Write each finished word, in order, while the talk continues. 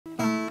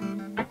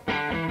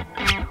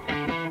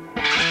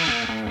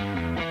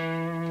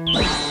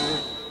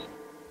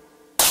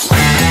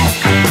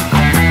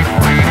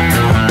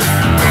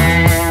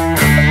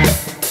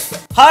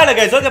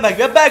Hello guys, welcome back.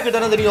 We're back with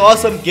another new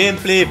awesome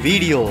gameplay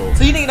video.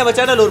 So இன்னைக்கு நம்ம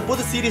சேனல்ல ஒரு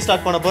புது சீரிஸ்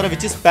ஸ்டார்ட் பண்ண போறோம்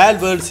which is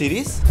Palworld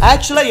series.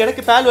 Actually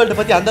எனக்கு Palworld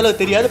பத்தி அந்த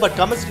அளவுக்கு தெரியாது பட்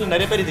கமெண்ட்ஸ்ல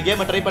நிறைய பேர் இந்த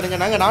கேமை ட்ரை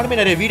பண்ணுங்க. நானுமே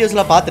நிறைய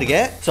வீடியோஸ்லாம்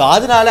பார்த்திருக்கேன். So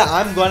அதனால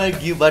I'm gonna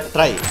give a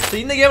try. So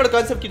இந்த கேமோட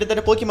கான்செப்ட்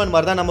கிட்டத்தட்ட போக்கிமான்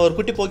மாதிரி தான். நம்ம ஒரு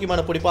குட்டி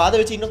போக்கிமான பிடிப்போம். அதை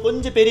வச்சு இன்னும்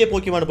கொஞ்சம் பெரிய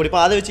போக்கிமான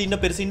பிடிப்போம். அதை வச்சு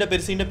இன்னும்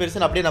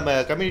பெருசு அப்படியே நம்ம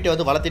கம்யூனிட்டி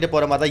வந்து வளர்த்திட்டே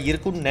போற மாதிரி தான்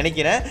இருக்கும்னு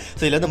நினைக்கிறேன்.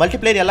 So இதுல வந்து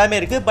மல்டிப்ளேயர் எல்லாமே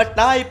இருக்கு. பட்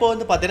நான் இப்போ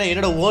வந்து பாத்தீங்கன்னா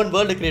என்னோட ஓன்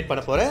வேர்ல்ட் கிரியேட்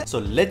பண்ண போறேன்.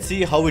 So let's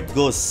see how it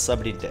goes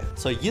அப்படினு.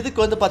 So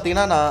இதுக்கு வந்து பாத்தீங்கன்னா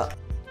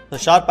நான்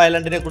ஷார்ப்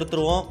ஐலண்ட்னே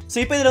கொடுத்துருவோம். ஸோ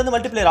இப்போ இதில் வந்து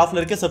மல்டிப்ளேயர் ஆஃப்ல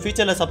இருக்கு. ஸோ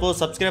ஃபியூச்சரில் சப்போஸ்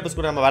சப்ஸ்கிரைபர்ஸ்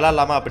கூட நம்ம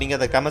விளாட்லாமா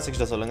அப்படிங்கிறத கமெண்ட்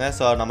செக்ஷனில் சொல்லுங்க.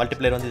 ஸோ நான்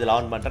மல்டிப்ளேயர் வந்து இதில்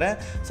ஆன் பண்ணுறேன்.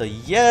 So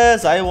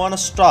S I want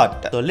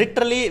start. So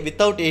literally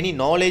without any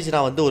knowledge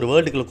நான் வந்து ஒரு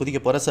வேர்ல்டுக்குள்ள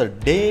குதிக்க போகிறேன். So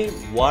Day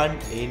 1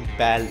 in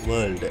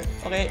Palworld.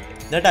 Okay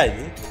Nadda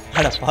இது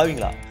அடா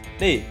பாவீங்களா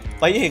டேய்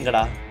பையன்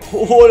எங்கடா?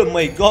 Oh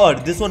my God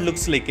this one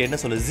looks like என்ன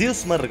சொல்ல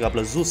ஜூஸ் மாதிரி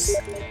இருக்காப்ல ஜூஸ்.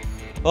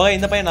 ஓகே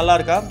இந்த பையன் நல்லா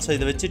இருக்கா. ஸோ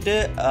இதை வச்சுட்டு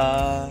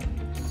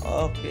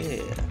ஓகே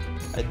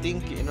ஐ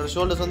திங்க் என்னோட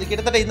ஷோல்டர்ஸ் வந்து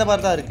கிட்டத்தட்ட இந்த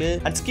மாதிரி தான் இருக்கு.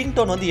 அண்ட் ஸ்கின்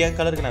டோன் வந்து என்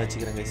கலருக்கு நான்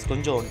வச்சுக்கிறேன் கைஸ்.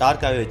 கொஞ்சம்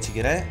டார்க்காகவே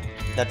வச்சுக்கிறேன்.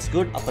 That's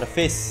good. அப்புறம்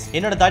ஃபேஸ்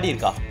என்னோட தாடி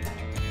இருக்கா?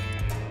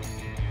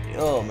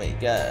 ஓ மை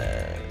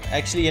காட்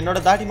ஆக்சுவலி என்னோட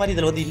தாடி மாதிரி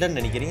இதில் வந்து இல்லைன்னு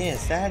நினைக்கிறேன்.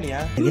 சேடியா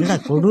என்ன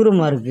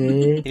கொடூரமா இருக்கு.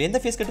 இது எந்த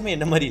ஃபேஸ் கட்டுமே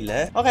என்ன மாதிரி இல்லை.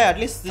 Okay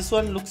at least this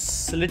one looks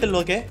little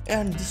okay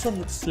and this one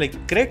looks like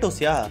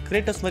கிரேட்டோஸ்யா.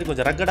 Kratos மாதிரி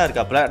கொஞ்சம் ரக்கடா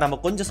இருக்காப்ல. நம்ம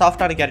கொஞ்சம்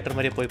சாஃப்டான கேரக்டர்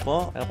மாதிரியே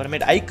போய்ப்போம்.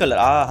 அப்புறமேட்டு ஐ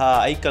கலர்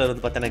ஐ கலர்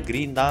வந்து பார்த்தீங்கன்னா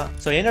கிரீன் தான்.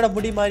 ஸோ என்னோட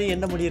முடி மாதிரி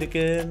என்ன முடி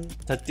இருக்கு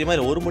சத்தியமா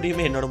இல்லை ஒரு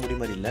முடியுமே என்னோட முடி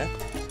மாதிரி இல்லை.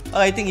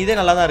 ஐ திங்க் இதே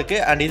நல்லா தான் இருக்கு.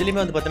 அண்ட்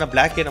இதுலேயுமே வந்து பார்த்தீங்கன்னா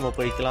பிளாக்கே நம்ம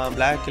போய்க்கலாம்.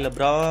 பிளாக் இல்லை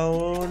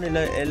ப்ரௌன்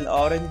இல்லை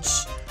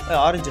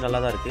ஆரஞ்சு நல்லா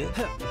தான் இருக்கு.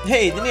 ஹே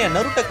இதுனே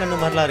நருட்டோ கண்ணு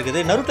மாதிரிலாம் இருக்குது.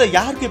 நருட்டோ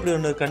யாருக்கு இப்படி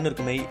ஒன்று கண்ணு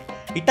இருக்குமே?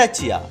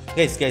 இட்டாச்சியா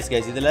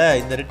கைஸ் இதில்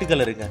இந்த ரெட்டு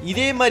கலர் இருக்கு.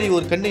 இதே மாதிரி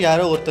ஒரு கண்ணு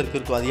யாரோ ஒருத்தருக்கு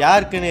இருக்கும். அது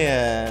யாருக்குன்னு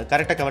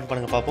கரெக்டாக கமெண்ட்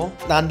பண்ணுங்க பார்ப்போம்.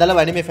 நான் அந்த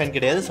அளவு அனிமே ஃபேன்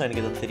கிடையாது. ஸோ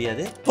எனக்கு இது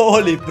தெரியாது.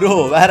 ஹோலி ப்ரோ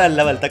வேற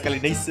லெவல் தக்காளி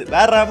நைஸ்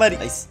வேற மாதிரி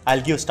nice.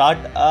 I'll give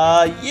start.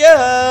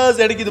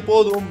 S எனக்கு இது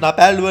போதும். நான்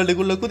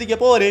Palworldக்குள்ள குதிக்க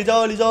போறேன்.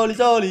 Jolly jolly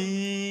jolly.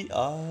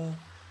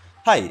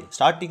 ஹாய்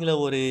ஸ்டார்டிங்கில்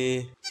ஒரு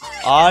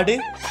ஆடு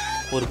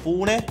ஒரு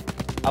பூனை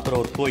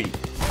அப்புறம் ஒரு கோழி.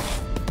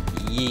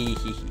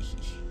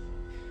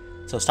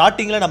 ஸோ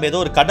ஸ்டார்டிங்கில் நம்ம ஏதோ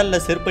ஒரு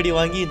கடலில் செருப்படி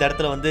வாங்கி இந்த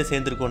இடத்துல வந்து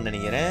சேர்ந்துருக்கோம்னு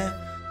நினைக்கிறேன்.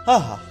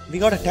 we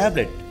got a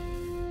tablet.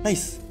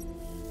 Nice.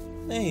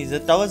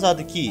 The towers are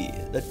the key.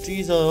 The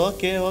trees are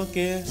okay.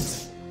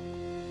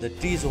 The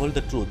trees hold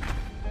the truth.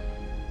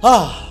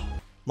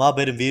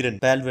 மாபெரும் வீரன்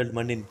Palworld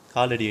மண்ணின்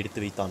காலடி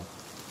எடுத்து வைத்தான்.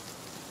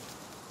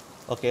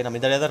 ஓகே நம்ம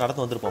இந்த இடத்துல தான்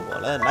நடந்து வந்திருப்போம்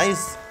போல.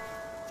 Nice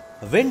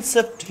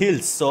Windswept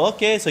Hills.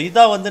 Okay so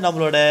இதான் வந்து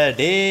நம்மளோட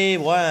Day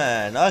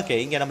 1. ஓகே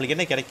இங்கே நம்மளுக்கு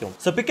என்ன கிடைக்கும்?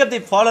 So pick up the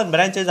fallen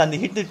branches and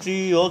hit the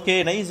tree. Okay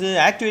nice.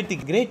 Activate the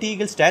Great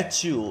Eagle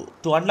statue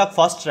to unlock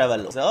fast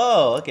travel.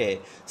 Okay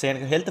so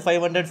எனக்கு ஹெல்த்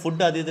 500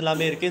 ஃபுட் அது இது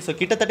எல்லாமே இருக்குது. ஸோ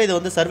கிட்டத்தட்ட இது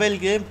வந்து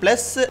சர்வைவல் கேம்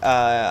ப்ளஸ்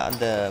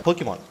அந்த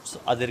போக்கிமான்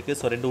அது இருக்குது.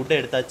 ஸோ 2 உட்டை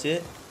எடுத்தாச்சு.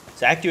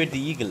 ஸோ ஆக்டிவேட்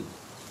தி ஈகிள்.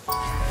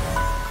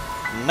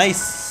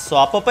 நைஸ். ஸோ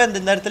அப்பப்போ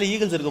இந்த இடத்துல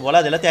ஈகிள்ஸ் இருக்கும்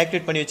போல் அது எல்லாத்தையும்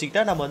ஆக்டிவேட் பண்ணி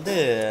வச்சுக்கிட்டா நம்ம வந்து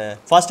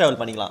ஃபாஸ்ட்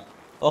ட்ராவல் பண்ணிக்கலாம்.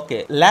 ஓகே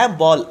லேம்ப்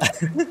பால்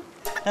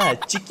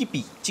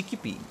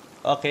சிக்கிப்பி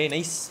ஓகே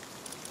நைஸ்.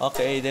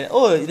 ஓகே இது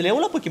இதில்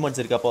எவ்வளோ போக்கிமான்ஸ்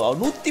இருக்கு? அப்போ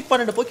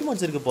 112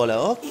 போக்கிமான்ஸ் இருக்கு போல.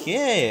 ஓகே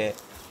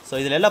ஸோ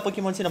இதில் எல்லா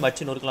போக்கிமான்ஸையும் நம்ம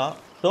அடிச்சு நொறுக்கலாம்.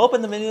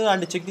 ஓப்பன் இந்த menu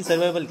and check the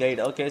survival guide.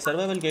 Okay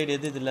survival guide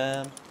எது இதில்?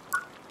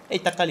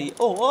 தக்காளி.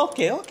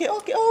 ஓகே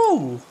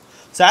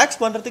ஸோ ஆக்ஸ்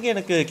பண்ணுறதுக்கு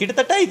எனக்கு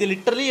கிட்டத்தட்ட இது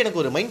லிட்டரலி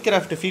எனக்கு ஒரு மைண்ட்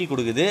கிராஃப்ட் ஃபீல்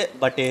கொடுக்குது.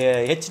 But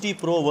HD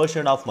Pro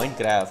version of mind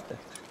craft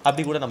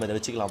அப்படி கூட நம்ம இதை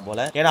வச்சுக்கலாம் போல.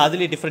 ஏன்னா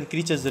அதுலேயே டிஃப்ரெண்ட்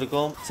க்ரீச்சர்ஸ்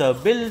இருக்கும். ஸோ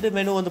பில்டு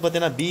மெனு வந்து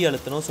பார்த்தீங்கன்னா B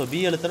அழுத்தணும். ஸோ B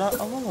அழுத்தினா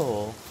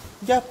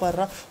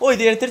பாடுறா.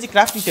 இது எனக்கு தெரிஞ்சு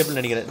கிராஃப்டிங் டேபிள்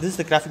நினைக்கிறேன். This is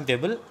the grafting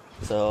table.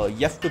 So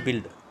F to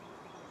build.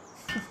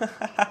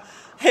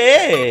 Hey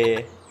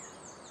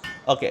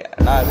okay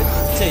நான்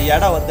வச்ச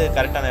இடம் வந்து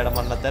கரெக்டான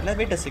இடமா நான் தெரியல.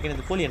 வெயிட் அ செகண்ட்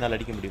இந்த கோழி என்னால்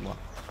அடிக்க முடியுமா?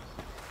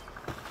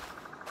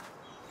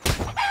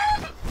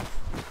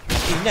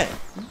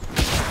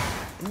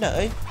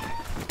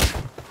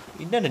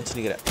 என்ன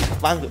நினச்சிருக்கிறேன்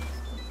வாங்கு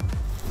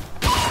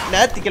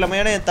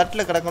நேர்த்திக்கிழமையான என்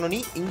தட்டில் கிடக்கணும். நீ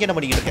இங்கே என்ன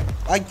பண்ணிக்கிட்டு இருக்க?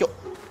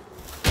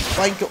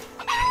 வாங்கிக்கோ.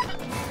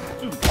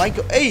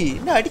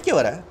 என்ன அடிக்க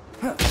வர?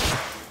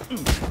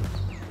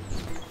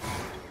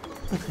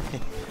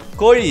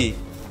 கோழி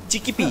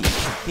சிக்கிப்பி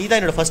நீ தான்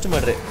என்னோட ஃபர்ஸ்ட்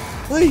மர்டரு.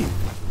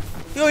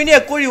 இனியா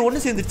கோழி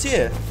ஒன்று சேர்ந்துருச்சு.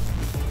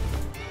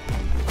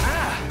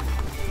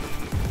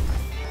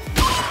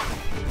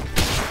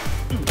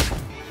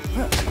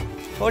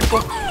 ஓடிப்போ.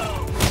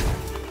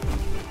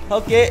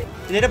 ஓகே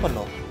இது என்ன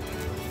பண்ணோம்?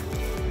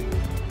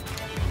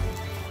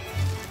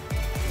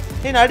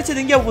 நான்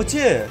அடிச்சது எங்கேயா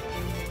போச்சு?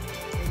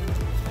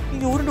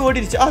 இங்க உருண்டு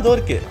ஓடிடுச்சு. அதோ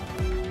இருக்கு.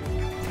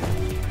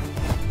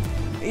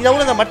 இது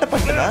அவ்வளோ நான் மட்டை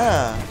பண்ணிட்டேனா?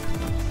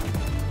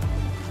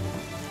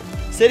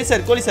 சரி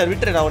சார் கோழி சார்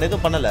விட்டுரு. நான் உன்னை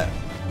எதுவும் பண்ணலை.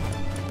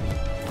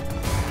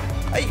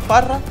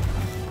 பாடுறா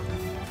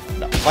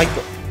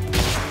வாங்கிக்கோ.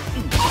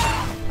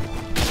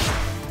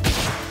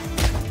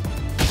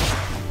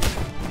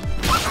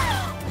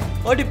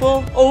 ஓடிப்போ.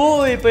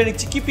 இப்போ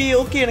எனக்கு சிக்கிப்பி.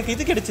 ஓகே எனக்கு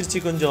இது கிடைச்சிருச்சு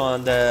கொஞ்சம்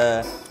அந்த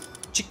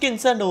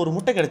சிக்கன்ஸ் அண்ட் ஒரு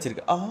முட்டை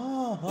கிடைச்சிருக்கு.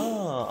 ஆஹா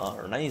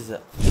நைஸ்.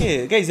 ஓகே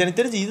கைஸ், எனக்கு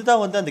தெரிஞ்சு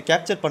இதுதான் வந்து அந்த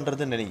கேப்சர்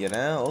பண்ணுறதுன்னு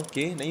நினைக்கிறேன்.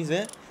 Okay nice.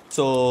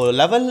 ஸோ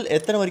லெவல்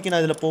எத்தனை வரைக்கும்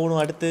நான் இதில்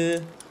போகணும்? அடுத்து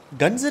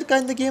கன்ஸ் இருக்கா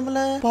இந்த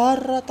கேமில்?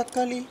 பாரா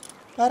தக்காளி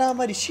வேற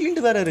மாதிரி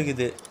ஷீல்டு வேறு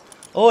இருக்குது.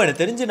 ஓ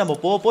எனக்கு தெரிஞ்சு நம்ம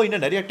போக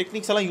இன்னும் நிறைய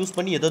டெக்னிக்ஸ் எல்லாம் யூஸ்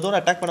பண்ணி எதோ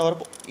அட்டாக் பண்ண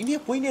வரப்போ இந்தியா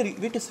போயினே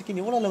வெயிட்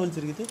செகண்ட் எவ்வளோ லெவல்ஸ்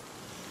இருக்குது?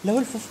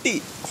 level 50.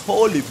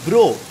 Holy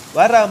bro,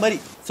 வேற மாதிரி.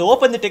 So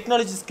open the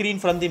technology screen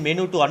from the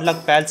menu to unlock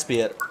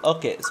Palsphere.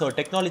 Okay, so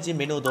technology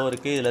menu தோ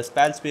இருக்கு, இல்ல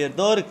Palsphere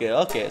தோ இருக்கு.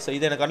 Okay, so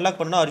இதை எனக்கு unlock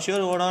பண்ணா, are you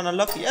sure you want to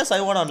unlock? Yes,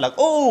 I want to unlock.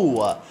 Oh,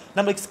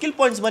 நமக்கு skill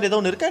points மாதிரி ஏதோ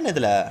ஒன்று இருக்கா என்ன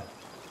இதில்?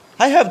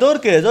 I have தோ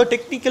இருக்கு, ஏதோ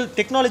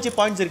technology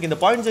points இருக்கு. இந்த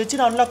points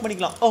வச்சு நான் unlock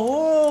பண்ணிக்கலாம்.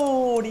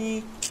 Oh, நீ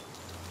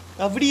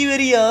அப்படி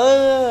வெறியா?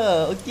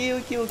 Okay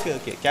okay okay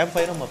okay camp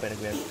ஃபயரும் அப்போ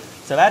எனக்கு வேணும்.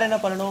 ஸோ வேறு என்ன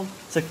பண்ணணும்?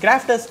 So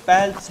crafters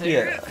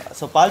பால்ஸ்பியர்.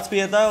 ஸோ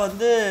பால்ஸ்பியர் தான்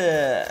வந்து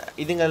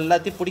இதுங்க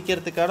எல்லாத்தையும்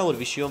பிடிக்கிறதுக்கான ஒரு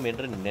விஷயம்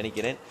என்று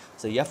நினைக்கிறேன்.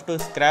 So F to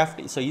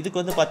craft. So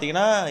இதுக்கு வந்து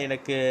பார்த்தீங்கன்னா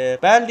எனக்கு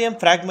பேல்டியம்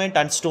fragment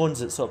and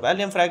stones. So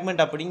பேல்டியம்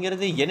fragment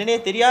அப்படிங்கிறது என்னன்னே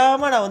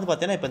தெரியாமல் நான் வந்து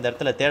பார்த்தீங்கன்னா இப்போ இந்த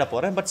இடத்துல தேட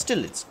போகிறேன். But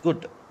still it's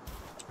good.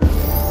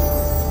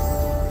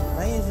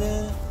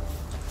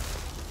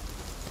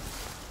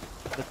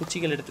 இந்த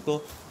குச்சிகள் எடுத்துக்கோ.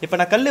 இப்போ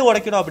நான் கல்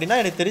உடைக்கணும் அப்படின்னா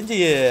எனக்கு தெரிஞ்சு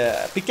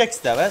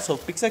பிக்காக்ஸ் தேவை. ஸோ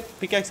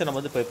பிக்காக்ஸை நம்ம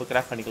வந்து இப்போ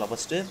கிராஃப்ட் பண்ணிக்கலாம்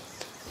first.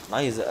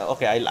 Nice.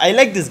 Okay, I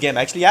like this game.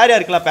 Actually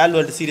யாருக்கெல்லாம்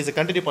Palworld சீரிஸை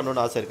கண்டினியூ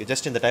பண்ணணும்னு ஆசை இருக்குது,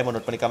 ஜஸ்ட் இந்த டைம்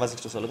நோட் பண்ணி கமெண்ட்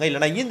செக்ஷன் சொல்லுங்கள்.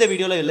 இல்லைனா இந்த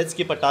வீடியோவில் let's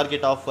keep a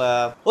target of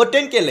ஒரு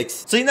 10K லைக்ஸ்.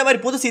 ஸோ இந்த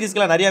மாதிரி புது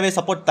சீரிஸ்க்கெலாம் நிறையாவே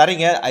சப்போர்ட்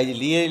தரீங்க. I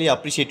really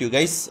appreciate you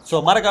guys.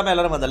 So மறக்காமல்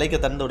எல்லாரும் அந்த லைக்கை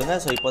தந்து விடுங்க.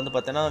 ஸோ இப்போ வந்து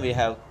பார்த்தீங்கன்னா we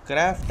have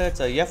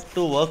crafted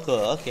F2 worker.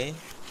 Okay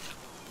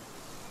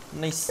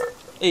nice.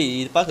 ஏய்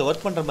இது பார்க்க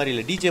ஒர்க் பண்ணுற மாதிரி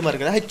இல்லை, டிஜே மாதிரி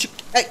இருக்குது.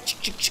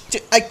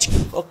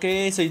 ஓகே,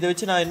 ஸோ இதை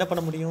வச்சு நான் என்ன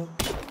பண்ண முடியும்?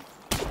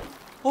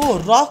 ஓ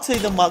ராக்ஸ்,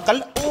 இது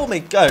கல். ஓ மை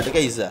காட்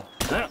கைஸ்,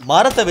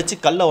 மரத்தை வச்சு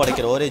கல்லை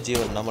உடைக்கிற ஒரே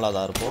ஜீவன் நம்மளாக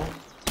தான் இருப்போம்.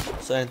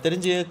 ஸோ எனக்கு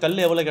தெரிஞ்சு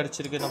கல் எவ்வளோ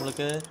கிடச்சிருக்கு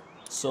நம்மளுக்கு?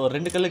 ஸோ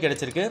 2 கல்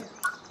கிடச்சிருக்கு.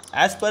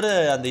 ஆஸ் பர்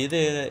அந்த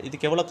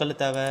இதுக்கு எவ்வளோ கல்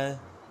தேவை?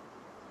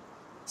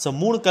 ஸோ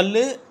 3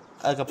 கல்.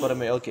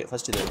 அதுக்கப்புறமே ஓகே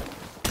ஃபஸ்ட் இது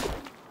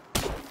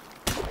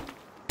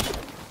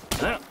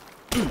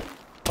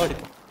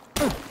ஓடிப்போம்.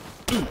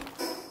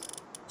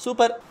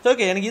 சூப்பர்.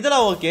 ஓகே எனக்கு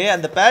இதெல்லாம் ஓகே.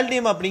 அந்த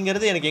பால்டியம்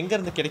அப்படிங்கிறது எனக்கு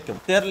எங்கேருந்து கிடைக்கும்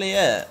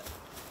தெரியலையே.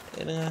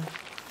 என்னங்க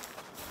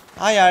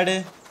ஆடு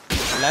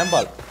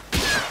லேம்பால்.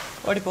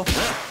 ஓடிப்போ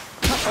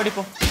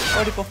ஓடிப்போ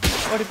ஓடிப்போ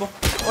ஓடிப்போ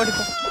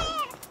ஓடிப்போ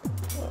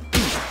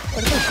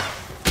ஓடிப்போ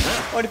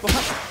ஓடிப்போ.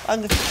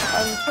 அங்கே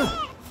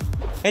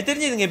எனக்கு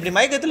தெரிஞ்சு இதுங்க இப்படி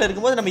மயக்கத்தில்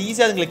இருக்கும்போது நம்ம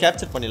ஈஸியாக அதுங்களை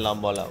கேப்சர்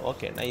பண்ணிடலாம் போல.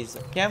 Okay nice.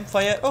 Camp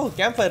fire. ஓ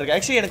கேம்ப் ஃபயர் இருக்குது.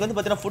 ஆக்சுவலி எனக்கு வந்து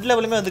பார்த்தீங்கன்னா ஃபுட்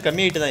லெவலுமே வந்து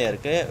கம்மியாகிட்டு தான்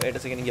இருக்குது. வெயிட்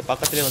அ செகண்ட், நீங்கள்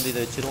பக்கத்துலேயே வந்து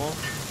இதை வச்சுருவோம்.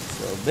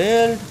 So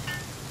build.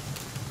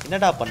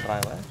 என்னடா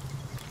பண்ணுறான் இவன்?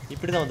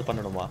 இப்படி தான் வந்து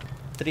பண்ணணுமா?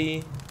 3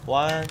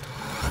 1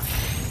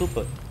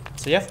 super.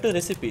 So F2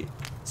 recipe.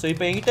 So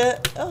இப்போ என்கிட்ட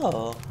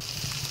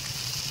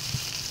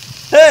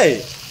ஹேய்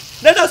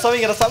என்னடா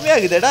சமைக்கிற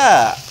செம்மையாகுதுடா.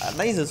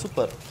 Nice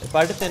super. இப்போ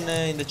அடுத்து என்ன?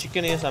 இந்த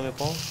சிக்கனையும்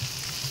சமைப்போம்.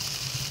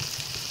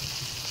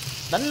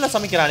 நல்லா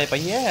சமைக்கிறானே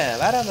பையன்,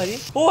 வேற மாதிரி.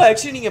 ஓ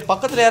ஆக்சுவலி நீங்கள்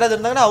பக்கத்தில் யாராவது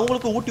இருந்தாங்கன்னா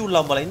அவங்களுக்கு ஊட்டி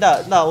விடலாம் போல. இந்த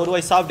ஒரு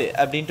வாய் சாப்பிடு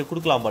அப்படின்ட்டு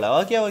கொடுக்கலாம் போல.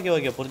 ஓகே ஓகே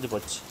ஓகே புரிஞ்சு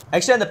போச்சு.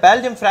 ஆக்சுவலி அந்த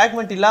பால்டியம்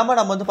ஃப்ராக்மெண்ட் இல்லாமல்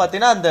நம்ம வந்து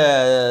பார்த்தீங்கன்னா அந்த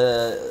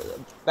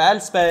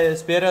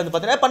ஸ்பேரை வந்து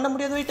பார்த்தீங்கன்னா பண்ண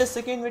முடியாது. Wait a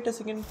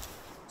second.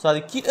 ஸோ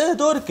அது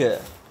ஏதோ இருக்குது.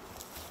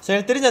 ஸோ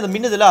எனக்கு தெரிஞ்ச அந்த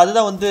மின்னுதில்ல,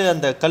 அதுதான் வந்து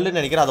அந்த கல்லுன்னு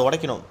நினைக்கிறேன். அதை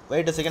உடைக்கணும்.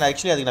 Wait a second.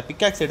 ஆக்சுவலி அதுக்கு நான்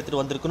பிக்காக்ஸ்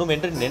எடுத்துகிட்டு வந்திருக்கணும்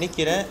என்று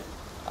நினைக்கிறேன்.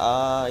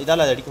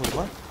 இதால் அதை அடிக்க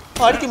முடியுமா?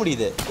 அடிக்க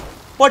முடியுது.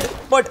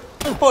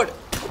 போட்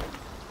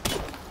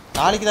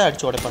நாளைக்கு தான்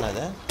அடிச்சு உடைப்பேன்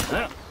அதை.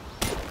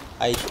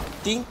 I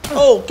think.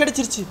 ஓ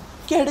கிடைச்சிருச்சு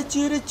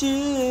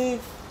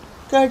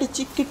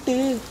கடிச்சிக்கிட்டு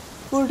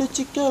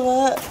பிடிச்சிக்கவா.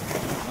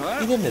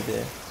 இது என்னது?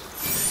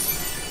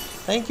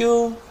 Thank you.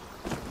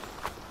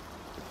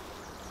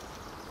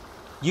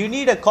 You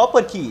need a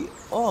copper key.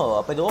 ஓ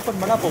அப்போ இது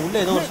ஓப்பன் பண்ணால் அப்போ உள்ளே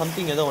ஏதோ ஒரு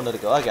சம்திங் ஏதோ ஒன்று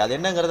இருக்குது. ஓகே அது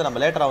என்னங்கிறத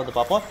நம்ம லேட்டராக வந்து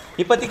பார்ப்போம்.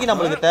 இப்போதைக்கு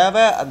நம்மளுக்கு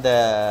தேவை அந்த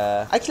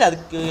ஆக்சுவலி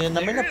அதுக்கு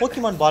நம்ம என்ன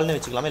போக்கிமான் பால்னு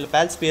வச்சுக்கலாமா, இல்லை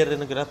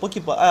பால்ஸ்பியர்னுங்கிற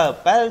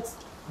பால்ஸ்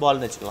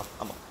பால்னு வச்சுக்கலாம்.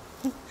 ஆமாம்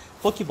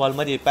போக்கி பால்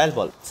மாதிரி பேல்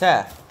பால்.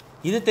 சார்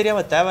இது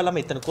தெரியாமல்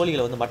தேவையில்லாமல் இத்தனை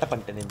கோழிகளை வந்து மட்டை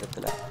பண்ணிட்டேன் இந்த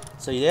இடத்துல.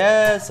 So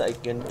S I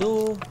can do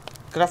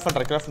craft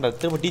பண்ணுறேன்.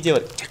 திரும்ப டிஜே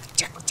வரும்.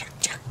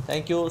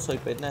 தேங்க்யூ. ஸோ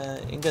இப்போ என்ன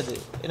எங்கே அது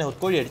என்ன ஒரு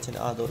கோழி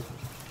அடிச்சுன்னு அது ஒரு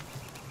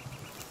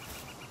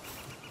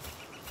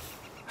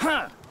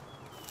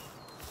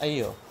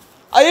ஐயோ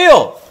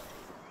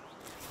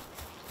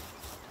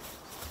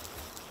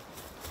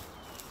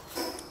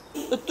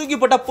தூக்கி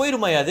போட்டால்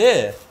போயிருமாயா அது?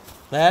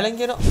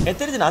 வேலைங்கிறோம். எனக்கு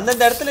தெரிஞ்சு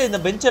அந்தந்த இடத்துல இந்த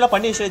பெஞ்செல்லாம்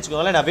பண்ணி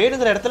வச்சுக்கோங்களேன். நான்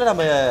வேணுங்கிற இடத்துல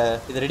நம்ம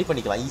இதை ரெடி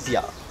பண்ணிக்கலாம்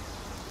ஈஸியாக.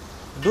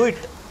 Do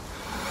it.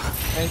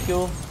 தேங்க்யூ.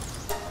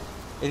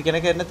 இதுக்கு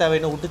எனக்கு என்ன தேவை?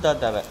 இன்னும் உட்டு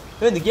தான் தேவை.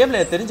 இந்த கேமில்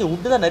எனக்கு தெரிஞ்சு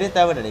உட்டு தான் நிறைய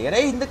தேவை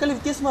நினைக்கிறேன். இந்த கல்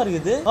வித்தியாசமாக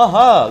இருக்குது.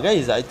 ஆஹா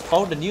guys, I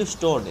found a new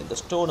stone. இந்த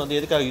ஸ்டோன் வந்து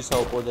எதுக்காக யூஸ்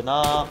ஆக போகுதுன்னா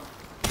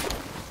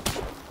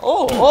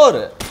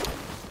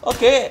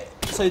ஓகே.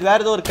 ஸோ இது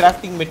வேறு ஏதோ ஒரு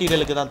கிராஃப்டிங்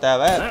மெட்டீரியலுக்கு தான்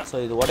தேவை. ஸோ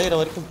இது உடையிற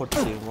வரைக்கும்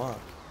போட்டு செய்யுமா?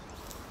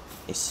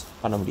 எஸ்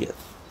பண்ண முடியாது.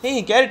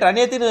 ஏய் கேரக்டர்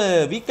அநியத்தின்னு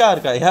வீக்காக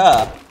இருக்காயா?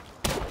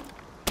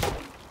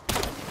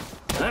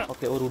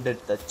 ஒரு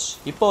உட்டட் டச்.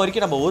 இப்போ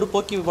வரைக்கும் நம்ம ஒரு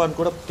போக்கிமான்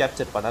கூட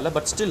கேப்சர் பண்ணல,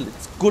 but still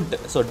it's good.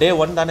 So day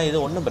 1 தானே, இது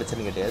ஒன்றும்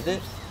பிரச்சனை கிடையாது.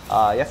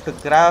 F to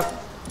craft.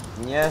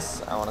 எஸ்,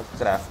 அவனுக்கு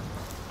கிராஃப்ட்.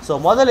 ஸோ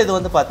முதல்ல இது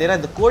வந்து பார்த்தீங்கன்னா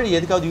இந்த கோழி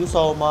எதுக்காவது யூஸ்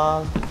ஆகுமா?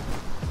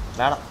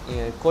 வேணாம்,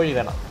 கோழி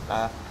வேணாம்.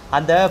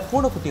 அந்த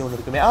பூனைக்குட்டி ஒன்று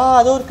இருக்குமே,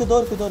 அதோ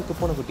இருக்குது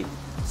பூனைக்குட்டி.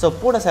 ஸோ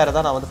பூனை சேரை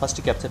தான் நான் வந்து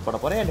ஃபஸ்ட்டு கேப்சர் பண்ண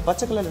போகிறேன். எனக்கு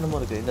பச்சை கலர் என்னமோ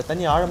இருக்குது. இந்த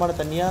தண்ணி ஆழமான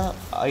தண்ணியாக,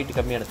 ஹைட்டு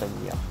கம்மியான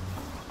தண்ணியா?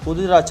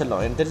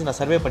 புதுராச்சலம். எனக்கு தெரிஞ்சு நான்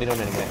சர்வே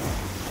பண்ணிடுவேன்னு நினைக்கிறேன்.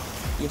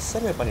 எஸ்,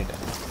 சர்வே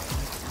பண்ணிட்டேன்.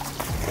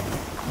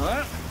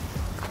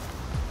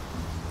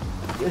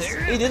 எஸ்,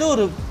 இது ஏதோ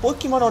ஒரு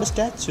போக்கிமானோட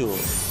ஸ்டாச்சு.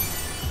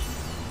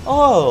 ஓ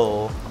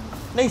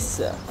நைஸ்.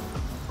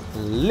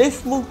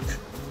 லிஃப்முக்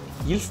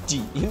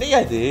இல்ஃப்ஜி. என்னையா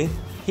இது?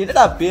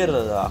 என்னடா பேர்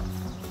தான்?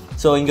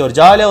 ஸோ இங்கே ஒரு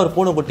ஜாலியாக ஒரு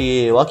பூனைக்குட்டி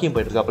வாக்கிங்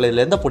போயிட்டு இருக்கா. அப்போ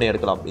இதில் எந்த பூனை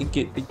எடுக்கலாம்?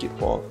 இக்கி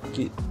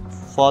பாக்கி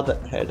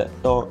ஃபாதர் ஹெட்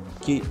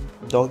டாங்கி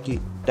டாங்கி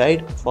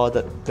டைட்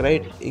ஃபாதர்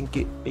கிரைட்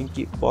இங்கி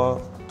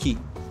பாக்கி.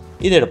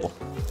 இது எடுப்போம்.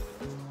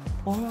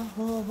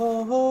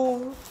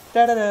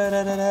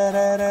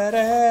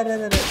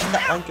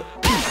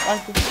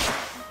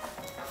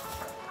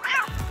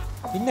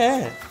 என்ன?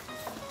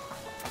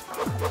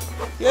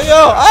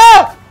 ஐயோ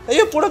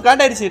ஐயோ பூனை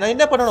காண்டாயிடுச்சு. நான்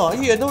என்ன பண்ணணும்?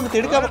 ஐயோ எதுவும் ஒன்று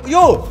எடுக்காம,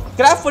 ஐயோ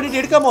கிராஃப்ட் பண்ணிட்டு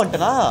எடுக்காம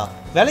வந்துட்டேனா?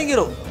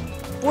 விளங்கிரும்.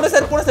 பூனை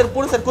சார் கோச்சிக்காத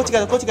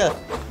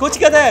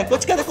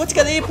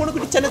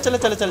பூனைக்குட்டி. செல்ல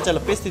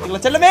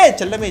பேசிக்கலாம்.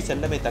 செல்லமே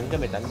தங்க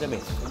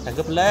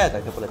பிள்ளை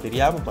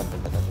தெரியாம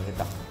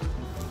பண்ணிட்டேன்.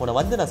 உன்னை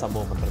வந்து நான்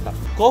சம்பவம் பண்றேன்டா.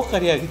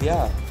 கோக்கரியா இருக்குதியா?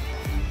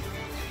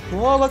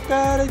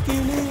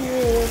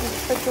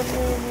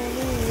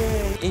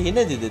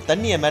 என்னது இது?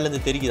 தண்ணிய மேல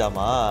இருந்து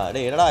தெரிக்குதாமா?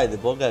 என்னடா இது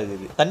போக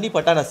இருக்குது? தண்ணி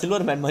பட்டா நான்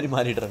சில்வர் மேன் மாதிரி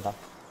மாறிடுறேன்டா.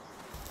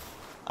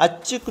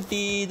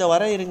 அச்சுக்குட்டி இதை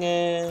வர இருங்க,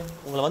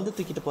 உங்களை வந்து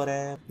தூக்கிட்டு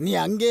போறேன். நீ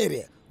அங்கே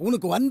இரு,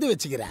 உனக்கு வந்து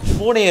வச்சுக்கிறேன்.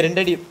 பூனையை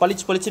 2 அடி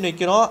பளிச்சுன்னு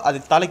வைக்கிறோம். அது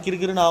தலை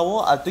கிறுகிறுன்னு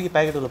ஆகும். அது தூக்கி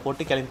பேக்கெட்டுல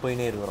போட்டு கிளம்பி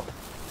போயினே இருக்கிறோம்.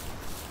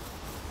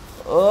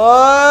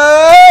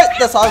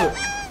 இந்த Sahoo.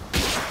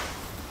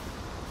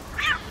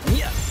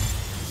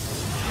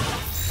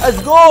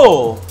 Let's go.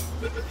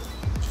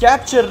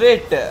 Capture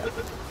rate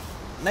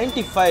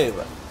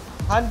 95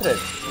 100.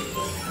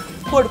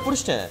 போடு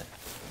புடிச்சிட்டேன்.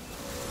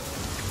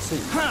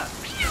 சரி,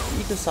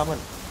 இது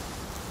சமன்.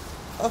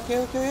 ஓகே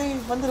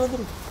வந்துரு.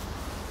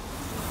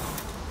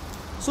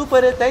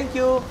 Super, thank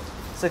you.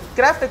 So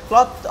craft a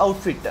cloth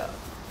outfit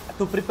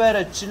to prepare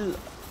a chill.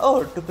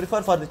 To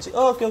prepare for the chill.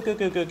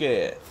 Okay.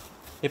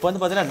 இப்போ வந்து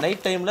பார்த்தீங்கன்னா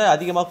நைட் டைமில்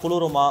அதிகமாக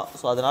குளிருமா,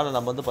 ஸோ அதனால்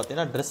நம்ம வந்து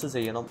பார்த்தீங்கன்னா ட்ரெஸ்ஸு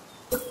செய்யணும்.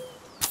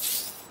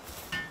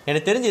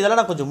 எனக்கு தெரிஞ்சு இதெல்லாம்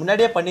நான் கொஞ்சம்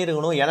முன்னாடியே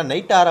பண்ணியிருக்கணும், ஏன்னா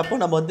நைட் ஆகிறப்போ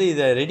நம்ம வந்து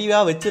இதை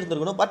ரெடியாக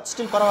வச்சுருந்துருக்கணும். பட்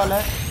ஸ்டில் பரவாயில்ல.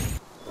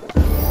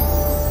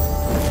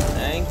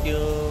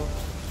 தேங்க்யூ.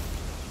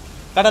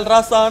 கடல்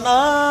ராசானா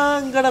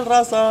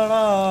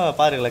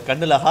பாருங்களேன்,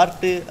 கண்ணில்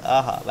ஹார்ட்டு.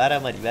 ஆஹா, வேற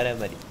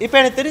மாதிரி. இப்போ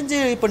எனக்கு தெரிஞ்சு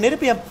இப்போ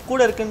நெருப்பு என் கூட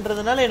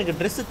இருக்குன்றதுனால எனக்கு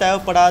ட்ரெஸ்ஸு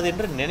தேவைப்படாது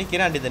என்று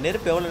நினைக்கிறேன். அண்ட் இந்த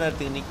நெருப்பு எவ்வளோ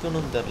நேரத்துக்கு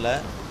நிற்கணும்னு தெரில.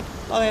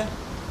 ஓகே,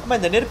 ஆமாம்,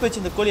 இந்த நெருப்பு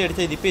வச்சு இந்த கோழி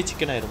அடித்தா இது இப்போயே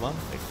சிக்கன் ஆயிருமா?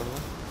 வெயிட்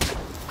பண்ணுவோம்.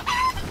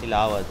 இல்லை,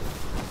 ஆகாது.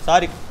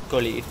 சாரி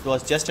கோழி, it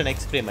was just an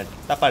experiment.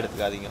 தப்பா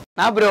எடுத்துக்காதீங்க.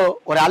 நான் ப்ரோ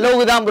ஒரு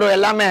அளவுக்கு தான் ப்ரோ,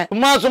 எல்லாமே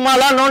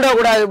சும்மாலாம் நோண்ட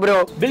கூடாது bro.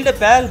 build a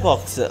pal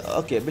box.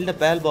 Okay, build a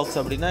pal box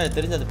அப்படினா எனக்கு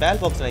தெரிஞ்ச அந்த pal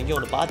box நான் எங்க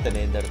ஒன்னு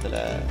பார்த்தனே இந்த இடத்துல.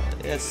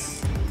 எஸ்.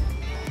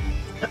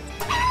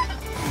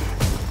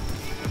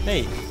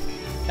 டேய்,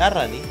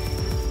 யாரா நீ?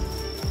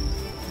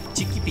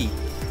 சிக்கிபி.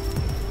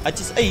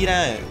 அச்சிஸ்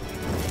ஐரன்.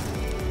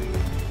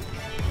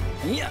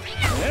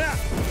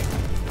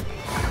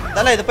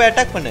 தல இத போய்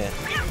அட்டாக் பண்ணு.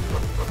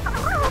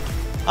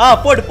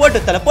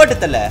 போட்டு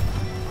தல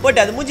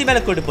அது மூஞ்சி மேல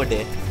கோடு போட்டு,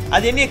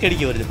 அது என்னைய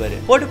கடிக்க வருது பாரு.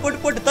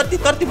 போட்டு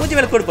தரத்தி மூஞ்சி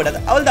மேல கோடு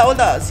போட்டு.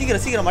 அவள்தான்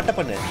சீக்கிரம் மட்ட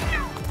பண்ணு.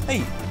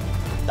 ஐய்,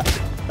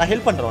 நான்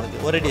ஹெல்ப் பண்றேன் உனக்கு.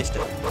 ஒரு டேஸ்ட்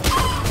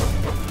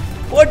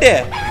போட்டு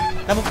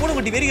நம்ம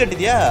பூனைக்குட்டி வெறி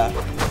கட்டுதியா?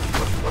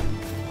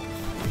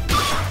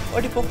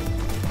 ஓடி போ.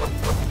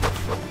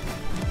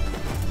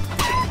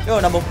 யோ,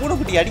 நம்ம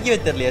பூனைக்குட்டி அடிக்கவே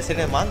தெரியலையா?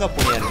 சரி, மாங்காய்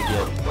பூனையா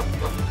இருக்கியா?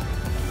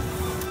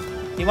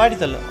 நீ வாடி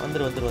தள்ள.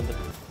 வந்துரு.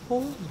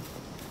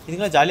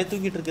 இதுங்களாம் ஜாலியாக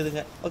தூங்கிட்டு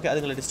இருக்குதுங்க. ஓகே,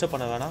 அதுங்களை டிஸ்டர்ப்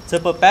பண்ண வேணாம். ஸோ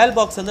இப்போ பேல்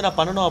பாக்ஸ் வந்து நான்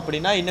பண்ணணும்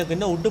அப்படின்னா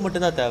இன்னும் உட்டு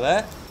மட்டும்தான் தேவை.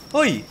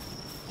 ஓய்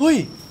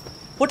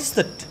what is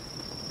that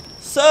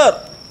sir?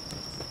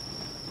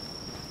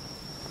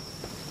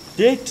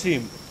 Day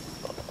dream.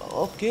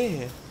 Okay,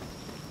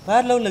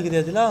 வேற லெவலில்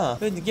இருக்குது அதெல்லாம்.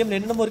 இந்த கேமில்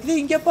என்னென்னமோ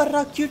இருக்குது. இங்கே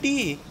பாடுறா கியூட்டி.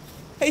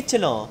 ஹை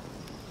செல்லம்.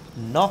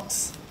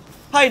 நாக்ஸ்.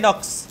 ஹாய்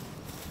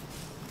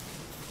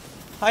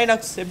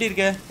நாக்ஸ், எப்படி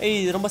இருக்க?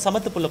 இது ரொம்ப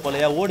சமத்து புள்ள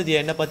போலையா? ஓடுதியா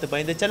என்ன பார்த்து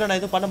பயந்து? செல்லம், நான்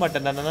எதுவும் பண்ண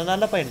மாட்டேன், நான்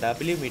நல்ல பையன்டா,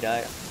 பிலீவ் மீடா.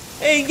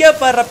 இங்கே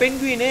பாடுற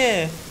பென்குயின்.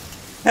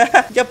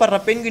 இங்கே பாடுற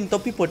பென்குயின்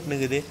தொப்பி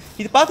போட்டுனுக்குது.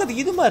 இது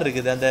பார்க்கறதுக்கு இது மாதிரி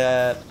இருக்குது. அந்த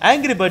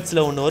ஆங்கிரி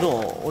பேர்ட்ஸில் ஒன்று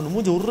வரும், ஒன்று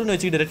மூஞ்சி உருன்னு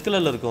வச்சுக்கிட்டு ரெட்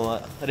கலரில் இருக்கும்,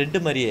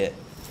 ரெட்டு மாதிரியே.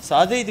 ஸோ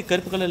அதே இது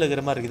கருப்பு கலரில்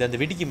இருக்கிற மாதிரி இருக்குது. அந்த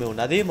வெடிக்குமே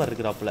ஒன்று அதே மாதிரி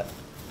இருக்கிறாப்புல.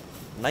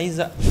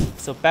 நைஸாக.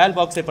 ஸோ பேல்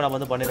பாக்ஸை இப்போ நம்ம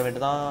வந்து பண்ணிட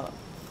வேண்டியதான்.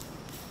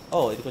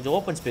 இது கொஞ்சம்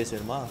ஓப்பன் ஸ்பேஸ்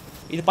வேணுமா?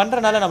 இது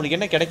பண்ணுறனால நம்மளுக்கு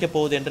என்ன கிடைக்க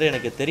போகுது என்று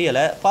எனக்கு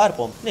தெரியலை.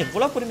 பார்ப்போம்.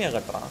 இவ்வளோ பொறுமையாக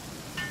கட்டுறான்.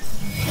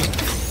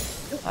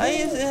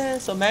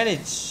 So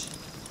manage.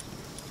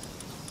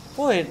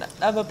 ஓ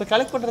நம்ம இப்போ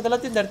கலெக்ட் பண்ணுறது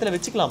எல்லாத்தையும் இந்த இடத்துல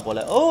வச்சுக்கலாம் போல.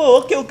 ஓ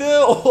ஓகே ஓகே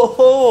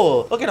ஓஹோ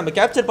ஓகே. நம்ம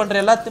கேப்சர் பண்ணுற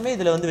எல்லாத்தையுமே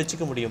இதில் வந்து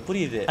வச்சுக்க முடியும்.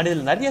 புரியுது. அண்ட்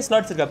இதில் நிறைய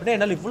ஸ்லாட்ஸ் இருக்கு. அப்படின்னா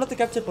என்னால் இவ்வளோத்தை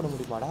கேப்சர் பண்ண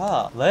முடியுமாடா?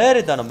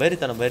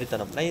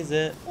 வேறுத்தனம் நைஸ்.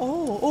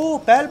 ஓ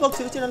பேல்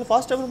பாக்ஸ் வச்சு என்னால்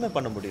ஃபாஸ்ட்டாகவே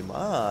பண்ண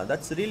முடியுமா?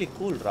 That's really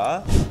கூல்ரா.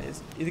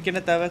 இதுக்கு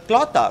என்ன தேவை?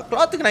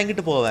 கிளாத்துக்கு நான்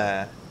எங்கிட்டு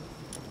போவேன்?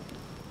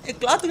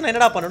 கிளாத்துக்கு நான்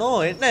என்னடா பண்ணணும்?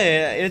 என்ன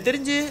எனக்கு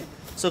தெரிஞ்சு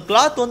ஸோ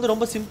கிளாத் வந்து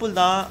ரொம்ப சிம்பிள்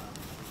தான்.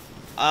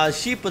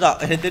 ஷீப்பு தான்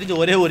எனக்கு தெரிஞ்சு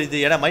ஒரே ஒரு இது.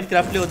 ஏன்னா மைண்ட்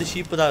கிராஃப்ட்லேயே வந்து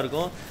ஷீப்பு தான்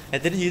இருக்கும்.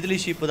 எனக்கு தெரிஞ்சு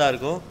இதுலேயும் ஷீப்பு தான்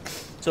இருக்கும்.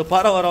 ஸோ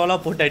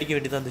வரவெல்லாம் போட்டு அடிக்க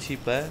வேண்டியது அந்த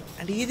ஷீப்பை.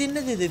 அண்ட் இது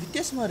என்னது? இது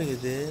வித்தியாசமாக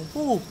இருக்குது.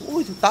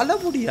 ஓ இது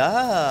தலைமுடியா?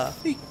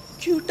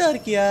 க்யூட்டாக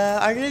இருக்கியா?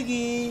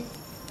 அழகி.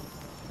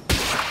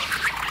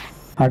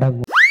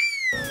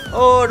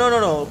 ஓ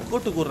நோ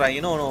கூட்டு கூடுறாங்க.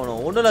 நோ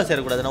ஒன்றுலாம்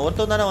சேரக்கூடாது. நான்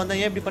ஒருத்தன் தானே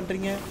வந்தேன். ஏன் இப்படி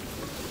பண்ணுறீங்க?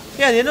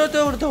 அது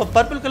ஒருத்த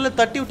பர்பிள் கலர்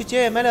தட்டி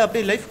விட்டுச்சே என் மேலே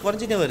அப்படியே லைஃப்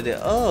குறைஞ்சிட்டே வருது.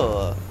 ஓ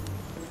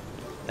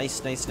நைஸ்.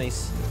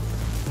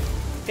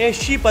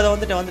 ஷீப் அதை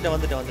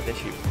வந்துட்டேன்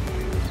ஷீப்.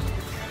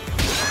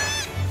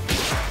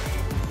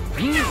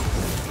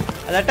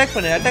 அதை அட்டாக்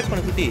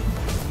பண்ணு குட்டி.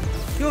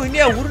 ஐயோ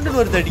இந்தியா உருண்டு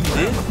வருது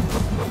அடிக்குது.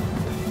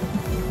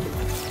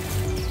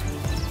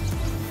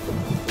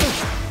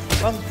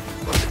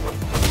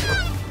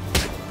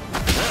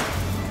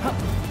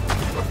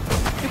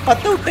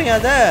 பத்த விட்டேன்.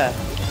 அதை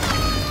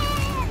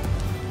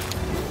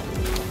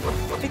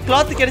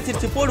கிளாத்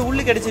கிடைச்சிருச்சு. போடு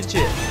உள்ளு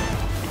கிடைச்சிருச்சு.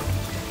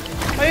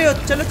 ஐயோ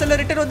செல்ல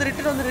ரிட்டர்ன்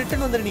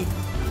வந்துரு நீ.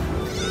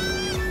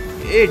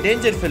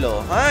 Danger fellow.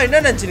 என்ன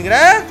நினைச்சுக்கிற?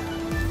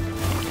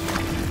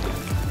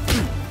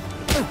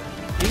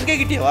 இங்கே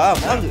கிட்டே வா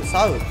வாங்கு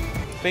சாவு.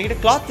 இப்போ என்கிட்ட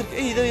கிளாத்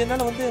இருக்கு. இதை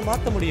என்னால் வந்து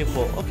மாற்ற முடியும்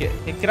இப்போ. ஓகே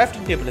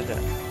கிராஃப்டிங் டேபிள் இருக்கு.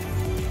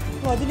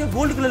 அதுலேயே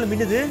கோல்டு கலரில்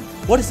மின்னுது.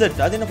 What is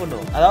that? அது என்ன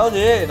பண்ணும்?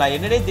 அதாவது நான்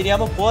என்னன்னே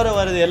தெரியாமல் போகிற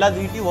வரது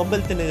எல்லாத்துக்கிட்டையும்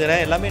ஒம்பல்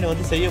தின்னுக்கிறேன். எல்லாமே என்னை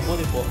வந்து செய்ய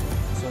போது இப்போ.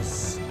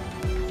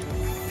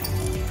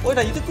 ஓ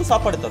நான் இதுக்கும்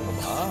சாப்பாடு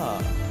தரணுமா?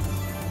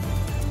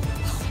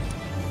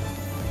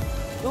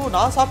 ஓ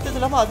நான் சாப்பிட்டது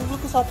இல்லாமல்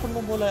அதுங்களுக்கும்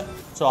சாப்பிடணும் போல.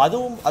 ஸோ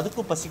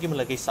அதுக்கும் பசிக்கும்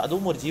இல்லை கைஸ்.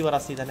 அதுவும் ஒரு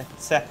ஜீவராசி தானே.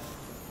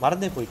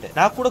 மறந்தே போயிட்டேன்.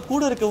 நான்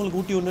கூட இருக்கவங்களுக்கு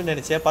ஊட்டி விடணும்னு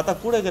நினைச்சேன். பார்த்தா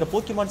கூட இருக்கிற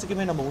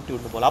போக்கிமான்ஸுக்குமே நம்ம ஊட்டி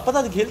விடணும் போல. அப்போ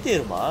தான் அதுக்கு ஹெல்த்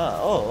ஏறுமா?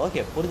 ஓ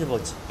ஓகே புரிஞ்சு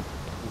போச்சு.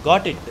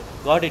 காட் இட்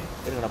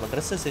இருக்கு. நம்ம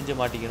ட்ரெஸ்ஸை செஞ்சு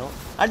மாட்டிக்கணும்.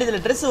 அண்ட்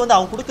இதில் ட்ரெஸ் வந்து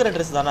அவங்க கொடுக்குற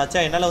ட்ரெஸ்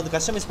தானாச்சா? என்னால் வந்து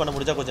கஸ்டமைஸ் பண்ண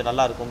முடிஞ்சா கொஞ்சம்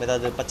நல்லா இருக்கும்.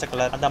 ஏதாவது பச்சை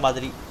கலர் அந்த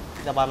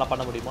மாதிரிலாம்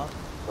பண்ண முடியுமா?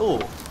 ஓ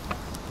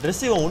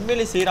ட்ரெஸ் இவன்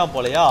உண்மையிலேயே செய்கிறான்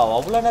போலையா?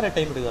 அவ்வளோ நேரம்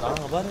டைம்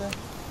எடுக்கிறான் பாருங்க.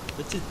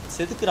 வச்சு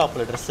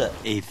செதுக்குறாப்புல ட்ரெஸ்ஸை.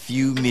 A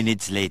few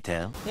minutes later.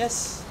 Yes,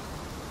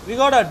 we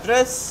got a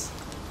dress.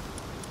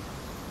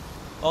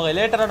 Okay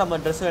லேட்டராக நம்ம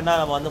ட்ரெஸ் வேணா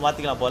நம்ம வந்து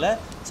மாற்றிக்கலாம் போல.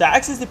 ஸோ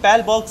ஆக்சஸ் தி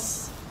பேல் பாக்ஸ்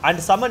அண்ட்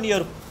சம்மன்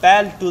யுவர்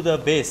பேல் டு த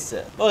பேஸ்.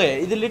 ஓகே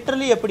இது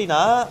லிட்ரலி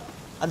எப்படின்னா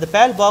அந்த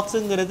பேல்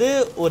பாக்ஸுங்கிறது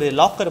ஒரு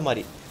லாக்கர்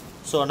மாதிரி.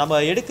 ஸோ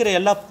நம்ம எடுக்கிற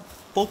எல்லா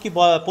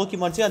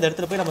போக்கிமான்ஸையும் அந்த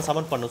இடத்துல போய் நம்ம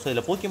சமன் பண்ணணும். ஸோ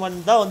இதில் போக்கிமான்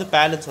தான் வந்து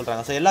பேலுன்னு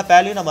சொல்கிறாங்க. ஸோ எல்லா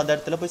பேலையும் நம்ம அந்த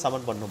இடத்துல போய்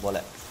சமன் பண்ணணும்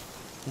போல்.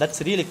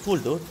 That's really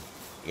cool dude.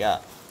 Yeah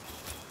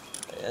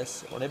S.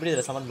 உன்னை எப்படி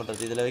இதில் சமன்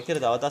பண்ணுறது? இதில்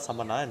வைக்கிறது அவள் தான்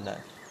சமனா என்ன?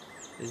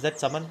 இஸ்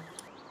தட் சமன்?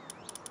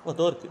 ஓ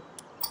தோ இருக்கு.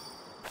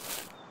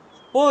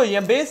 ஓ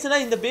என் பேஸ்னா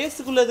இந்த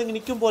பேஸுக்குள்ளே அதுங்க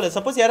நிற்கும் போல.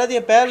 சப்போஸ் யாராவது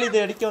என் பேரில்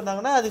இது அடிக்க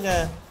வந்தாங்கன்னா அதுங்க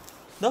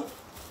இதோ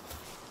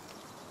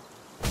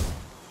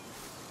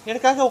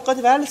எனக்காக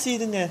உட்காந்து வேலை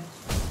செய்யுதுங்க.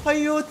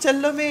 ஐயோ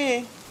செல்லமே,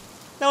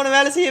 நான் உன்னை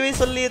வேலை செய்யவே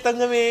சொல்லி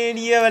தங்கமே,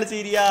 நீயே வேலை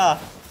செய்யறியா?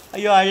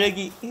 ஐயோ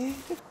அழகி.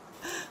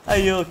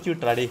 ஐயோ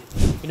கியூட்ராடி.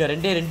 இன்னும்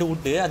ரெண்டு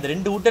வுட்டு. அந்த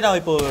 2 வுட்டை நான்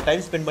இப்போ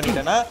டைம் ஸ்பெண்ட்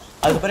பண்ணிட்டேன்னா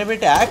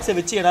அதுக்கப்புறமேட்டு ஆக்ஸை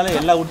வச்சு என்னால்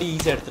எல்லா வுட்டையும்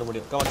ஈஸியாக எடுத்துட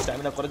முடியும். Comment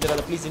stamina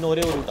குறைஞ்சிடாத please. இன்னும்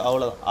ஒரே ஒரு வுட்.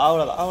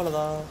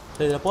 அவ்வளோதான்.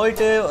 இதில்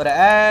போயிட்டு ஒரு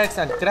ஆக்ஸ்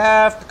அண்ட்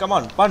கிராஃப்ட்.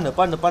 கமான்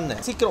பண்ணு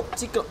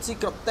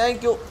சீக்கிரம்.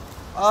 தேங்க்யூ.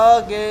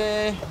 ஓகே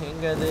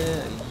எங்க அது?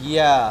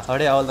 யா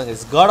அப்படியே அவ்வளோதாங்க.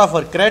 இட்ஸ் காட் ஆஃப்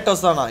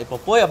கிரேட்டோஸ் தானா. இப்போ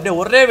போய் அப்படியே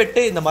ஒரே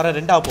வெட்டு இந்த மரம்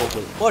 2ஆக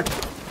போகுது.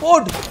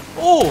 போடு.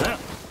 ஓ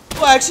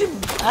ஆக்சுவலி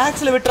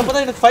ஆக்ஸில் வெட்டுறப்ப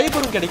தான் எனக்கு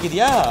ஃபைபரும்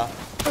கிடைக்குதியா?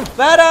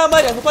 வேற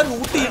மாதிரி அங்கே பாருங்க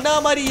விட்டு என்ன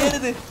மாதிரி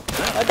ஏறுது.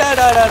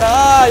 அடாடாடாடா.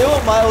 ஐயோ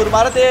ஒரு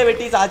மரத்தையே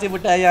வெட்டி சாச்சி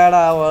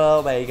விட்டாயாடா. Oh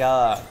my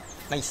God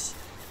nice.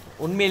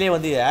 உண்மையிலேயே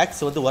வந்து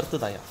ஆக்ஸ் வந்து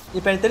ஒர்த்து தான்.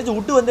 இப்போ எனக்கு தெரிஞ்சு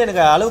வுட்டு வந்து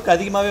எனக்கு அளவுக்கு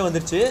அதிகமாகவே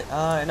வந்துருச்சு.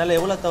 என்னால்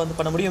எவ்வளோத்த வந்து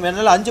பண்ண முடியும்?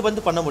 என்னால் 5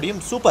 வந்து பண்ண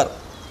முடியும். சூப்பர்.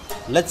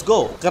 Let's go.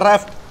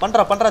 கிராஃப்ட்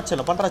பண்றா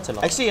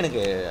செல்லம். ஆக்சுவலி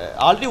எனக்கு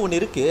ஆல்ரெடி ஒன்று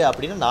இருக்கு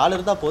அப்படின்னா 4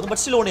 இருந்தால் போதும்.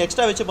 பட் ஸ்டில் ஒன்று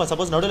எக்ஸ்ட்ரா வச்சுப்போம்.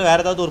 சப்போஸ் நடுவில்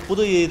வேறு ஏதாவது ஒரு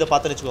புது இதை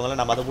பார்த்துன்னு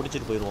வச்சுக்கோங்களேன், நம்ம அதை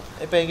முடிச்சுட்டு போயிடுவோம்.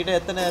 இப்போ என்கிட்ட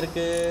எத்தனை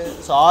இருக்கு?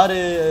 ஸோ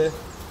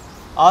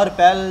 6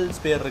 பேல்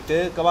ஸ்பேர் இருக்கு.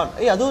 கமான்.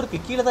 அதுவும் இருக்கு.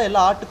 கீழே தான்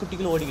எல்லா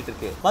ஆட்டுக்குட்டிகளும் ஓடிக்கிட்டு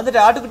இருக்கு. வந்துட்டு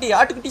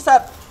ஆட்டுக்குட்டி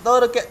சார் தோ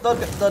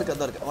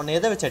இருக்கு. உன்னை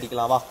எதை வச்சு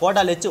அடிக்கலாம்? வா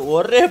கோடாலி வச்சு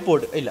ஒரே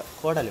போடு. இல்லை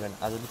கோடாலி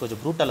வேணும், அது வந்து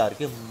கொஞ்சம் ப்ரூட்டலாக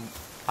இருக்கு.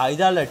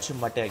 இதால்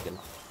அடிச்சு மட்டை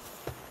ஆக்கிடலாம்.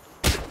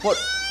 போடு.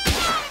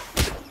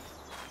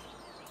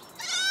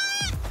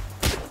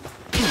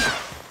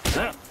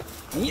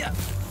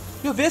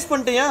 ஐயோ வேஸ்ட்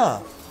பண்ணிட்டியா?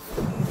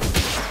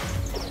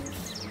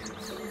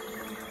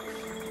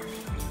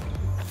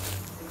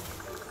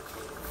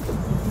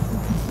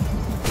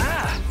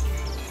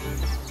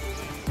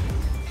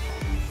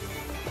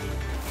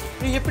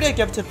 எப்படியா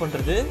கேப்சர்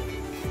பண்றது?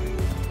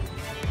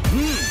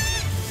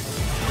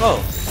 ஓ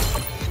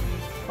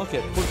ஓகே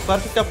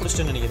பர்ஃபெக்டா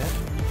புடிச்சிட்டேன்னு நினைக்கிறேன்.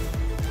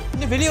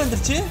 இன்னும் வெளியே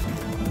வந்துருச்சு.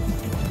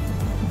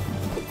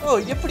 ஓ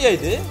எப்படியா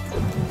இது?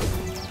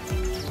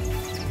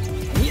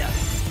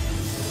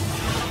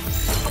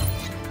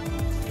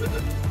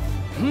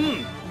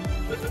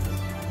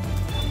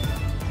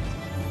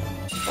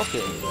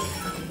 Okay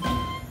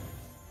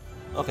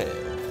okay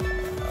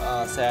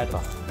சேட்ரா.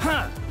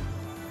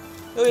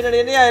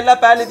 என்னையா எல்லா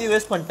பேலத்தையும்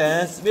வேஸ்ட் பண்ணிட்டேன்.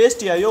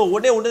 வேஸ்ட்டியா? ஐயோ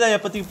ஒன்று தான்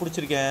எப்போதைக்கு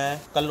பிடிச்சிருக்கேன்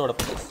கல்லோட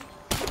பர்ஸ்.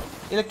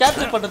 இதை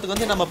கேப்சர் பண்ணுறதுக்கு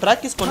வந்து நம்ம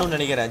ப்ராக்டிஸ் பண்ணணும்னு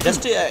நினைக்கிறேன்.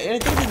 ஜஸ்ட்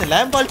எனக்கு தெரிஞ்சு இந்த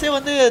லேம்பால்ஸே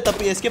வந்து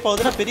தப்பு எஸ்கேப்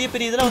ஆகுதுன்னா பெரிய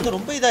பெரிய இதெல்லாம் வந்து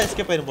ரொம்ப இதாக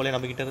எஸ்கேப் ஆயிரும் போல.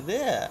 நம்மகிட்ட இருந்து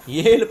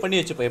 7 பண்ணி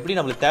வச்சுப்போம், எப்படி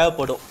நம்மளுக்கு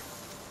தேவைப்படும்.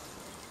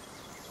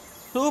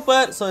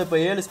 சூப்பர். ஸோ இப்போ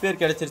 7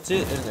 ஸ்பேர் கிடச்சிருச்சு.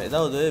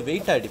 ஏதாவது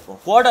வெயிட்டாக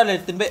அடிப்போம். போடால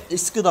எடுத்துன்னு போய்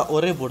இஸ்க்கு தான்,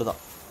 ஒரே போர்டு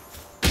தான்.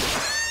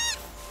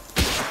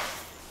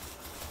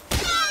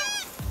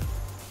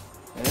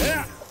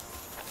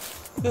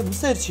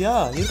 மிஸ் ஆயிடுச்சியா?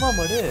 இருமா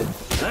மாடு.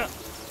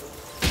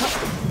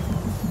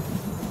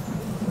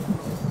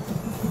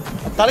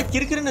 தலை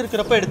கிறுக்கிறுன்னு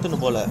இருக்கிறப்ப எடுத்துன்னு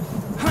போல.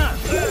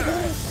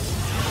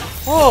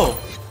 ஓ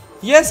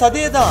எஸ்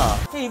அதேதான்.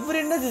 இவர்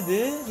என்னது இது?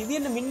 இது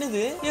என்ன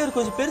மின்னுது? இவர்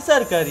கொஞ்சம் பெருசா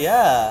இருக்காருயா.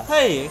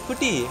 ஹை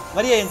குட்டி,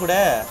 வரியா என் கூட?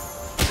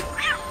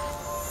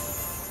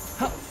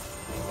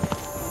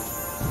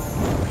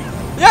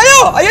 ஐயோ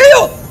ஐயோ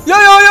யோ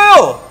யோ யோ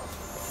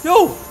யோ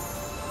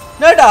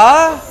நேடா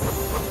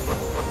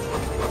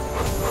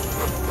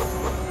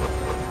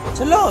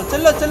செல்லம்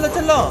செல்லம் செல்லம்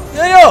செல்லம்.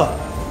 ஐயோ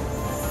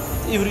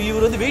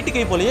இவர் வந்து வெயிட்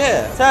கை போலயே.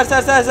 Sir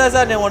sir sir sir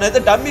sir நான்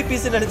உன்னை டம்மி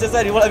பீஸ் நினைச்சேன்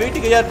சார். இவ்வளோ வெயிட்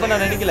கையா இருப்பேன்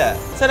நான் நினைக்கல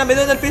சார். நம்ம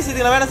எது வந்து பீஸ்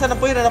இதுல வேணாம் சார்.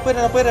 நான்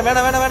போயிடுறேன்.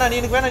 வேணாம் வேணாம் வேணாம். நீ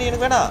எனக்கு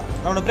வேணாம்.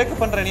 நான் உன்னை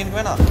பிரேக்கப் பண்றேன். நீ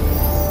எனக்கு வேணாம்.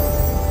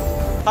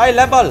 ஹாய்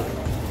லேபால்.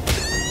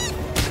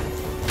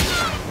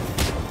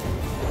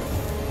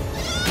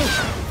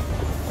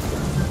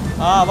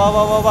 வா வா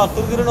வா வா.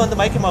 துருகுருன்னு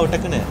வந்து மயக்கமாவு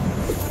டக்குன்னு.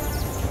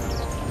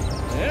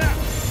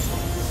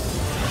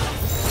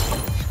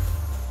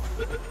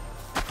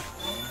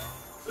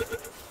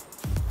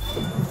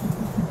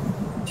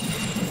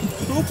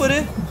 சூப்பரு.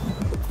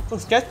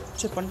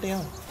 ஸ்கெட்ச் பண்ணிட்டியா?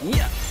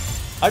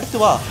 அடுத்து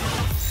வா.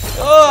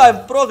 ஓ ஐ அம்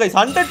ப்ரோ கைஸ்.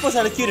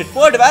 100% அக்யூரேட்.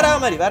 போடு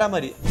வேற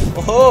மாதிரி.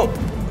 ஓஹோ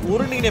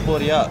உருண்டினே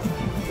போறியா?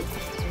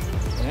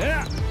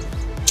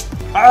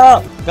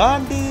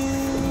 காண்டு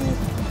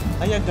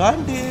ஐயா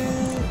காண்டு.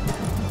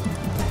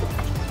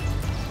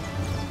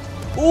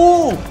 ஓ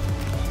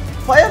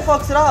ஃபயர்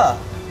ஃபாக்ஸ்ரா.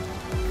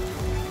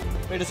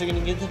 Wait a second.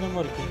 இங்க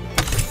என்னமோ இருக்கு.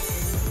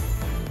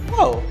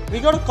 Oh, we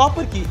got a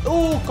copper key. Oh,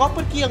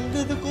 copper key அங்க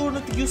இதுக்கு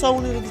ஒண்ணுக்கு யூஸ்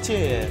ஆகும்னு இருந்துச்சு.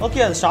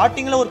 ஓகே அது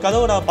ஸ்டார்டிங்ல ஒரு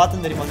கதவை நான்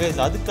பார்த்தேன் தெரியுமா गाइस.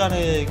 அதுக்கான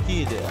கீ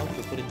இது.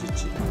 ஓகே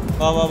புரிஞ்சிச்சு.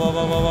 வா வா வா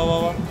வா வா வா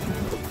வா.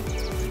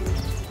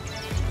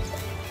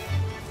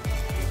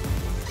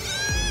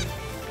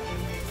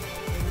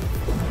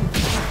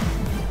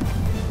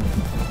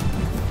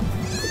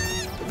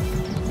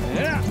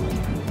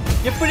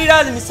 எப்படிடா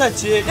அது மிஸ்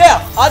ஆச்சு? டேய்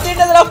அது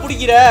என்னடா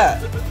புடிக்கிற?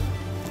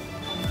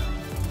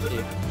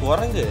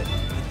 குரங்கு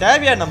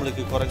தேவையா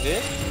நம்மளுக்கு? குரங்கு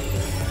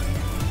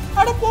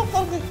அட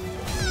போங்க.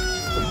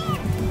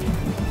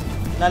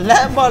 நான்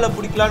லேம்பால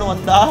பிடிக்கலான்னு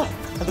வந்தா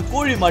அது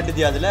கோழி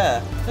மாட்டுது அதுல.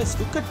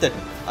 ஸ்டுக்கட் தட்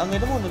அங்க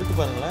என்னமோ ஒன்று இருக்கு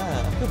பாருங்களேன்.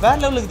 வேற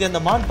லெவலுக்கு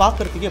அந்த மான்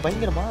பார்க்கறதுக்கே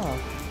பயங்கரமா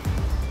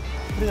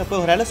இருக்கு.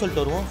 அப்போ ஒரு இலை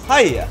சொல்லிட்டு வருவோம்.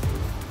 ஹாய்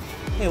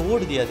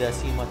ஓடுதியா அது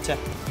அசிங்கமாச்சா?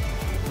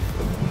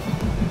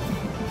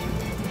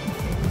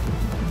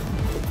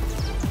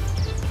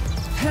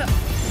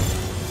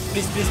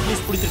 Please please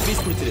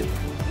please பிடிச்சிரு.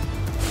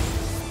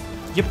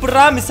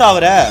 எப்படிரா மிஸ்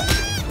ஆகுற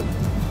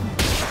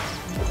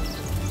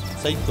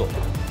சைக்கோ?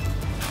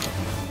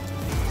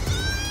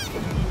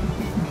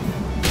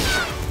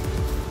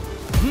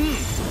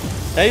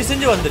 தயவு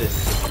செஞ்சு வந்துரு.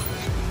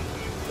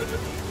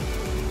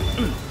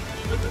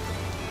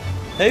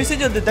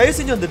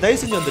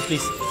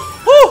 ப்ளீஸ்.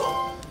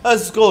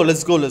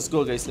 Let's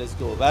go guys.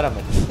 வேற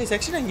மாதிரி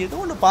செக்ஷன் அங்க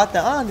ஏதோ ஒன்று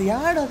பார்த்தேன். அந்த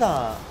யானை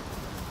தான்.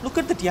 லுக்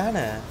அட் தட்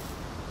யானை.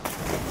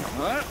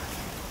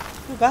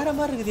 வேற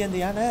மாதிரி இருக்குது அந்த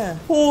யானை.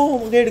 ஓ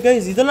ரைட்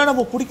गाइस. இதெல்லாம்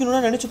நம்ம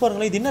பிடிக்கணும்னா நினைச்சு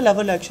பாருங்களேன். இது என்ன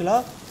லெவல்? ஆக்சுவலா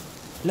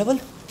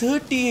level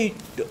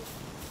 38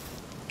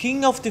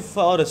 king of the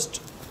forest.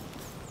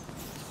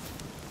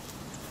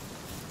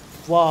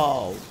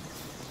 Wow.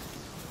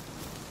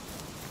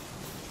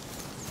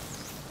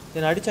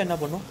 என்ன அடிச்சா என்ன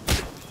பண்ணும்?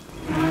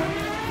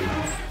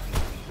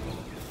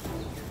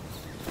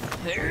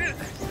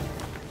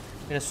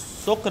 என்ன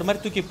சோக்கர்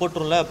மாதிரி தூக்கி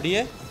போட்டுரும்ல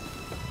அப்படியே.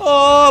 ஓ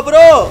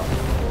ப்ரோ.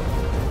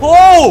 ஓ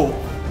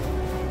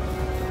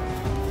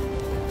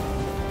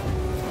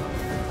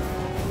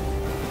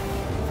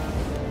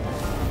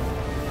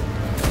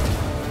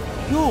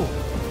யோ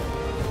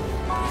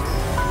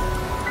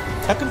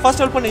டக்குன்னு ஃபாஸ்ட்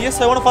ட்ராவல் பண்ணு. S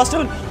I want fast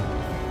travel.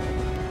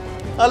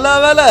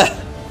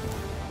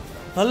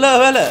 நல்ல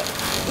வேலை.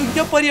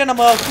 இங்கே பாரியா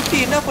நம்ம குட்டி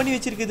என்ன பண்ணி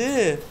வச்சிருக்குது.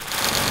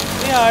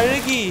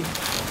 அழகி.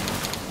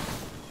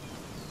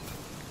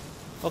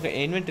 ஓகே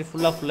இன்வென்ட்ரி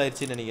ஃபுல்லாக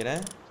ஆயிடுச்சுன்னு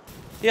நினைக்கிறேன்.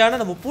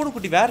 ஆனால் நம்ம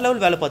பூனைக்குட்டி வேற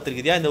லெவல் வேலை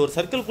பார்த்துருக்குதியா. இந்த ஒரு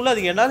சர்க்கிள்குள்ளே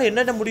அது என்னால்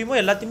என்னென்ன முடியுமோ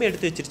எல்லாத்தையுமே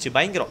எடுத்து வச்சிருச்சு.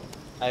 பயங்கரம்.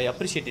 I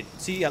appreciate it.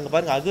 சி அங்கே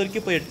பாருங்கள் அது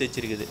வரைக்கும் போய் எடுத்து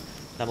வச்சிருக்குது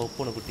நம்ம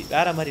பூனைக்குட்டி.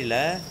 வேற மாதிரி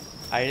இல்லை.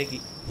 அழகி.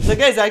 So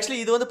guys, actually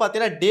இது வந்து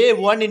பாத்தீங்கன்னா day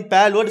 1 in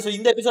Palworld. So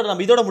இந்த எபிசோட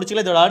நம்ம இதோட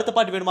முடிச்சுக்கலாம். இதோட அடுத்த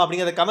பார்ட் வேணுமா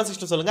அப்படிங்கறத கமெண்ட்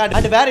செக்ஷன்ல சொல்லுங்க.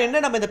 அண்ட் வேற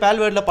என்ன நம்ம இந்த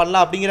Palworldல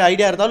பண்ணலாம் அப்படிங்கிற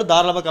ஐடியா இருந்தாலும்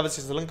தாராளமா கமெண்ட்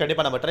செக்ஷன்ல சொல்லுங்க.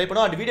 கண்டிப்பா நம்ம ட்ரை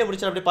பண்ணுவோம். அந்த வீடியோ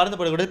முடிச்சா அப்படியே பறந்து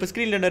போட கூட. இப்ப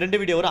ஸ்கிரீன்ல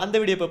 2 வீடியோ வரும். அந்த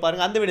வீடியோ போய்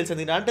பாருங்க. அந்த வீடியோல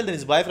சந்திங்க. Until then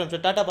is bye from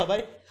Tata, bye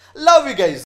bye. Love you guys.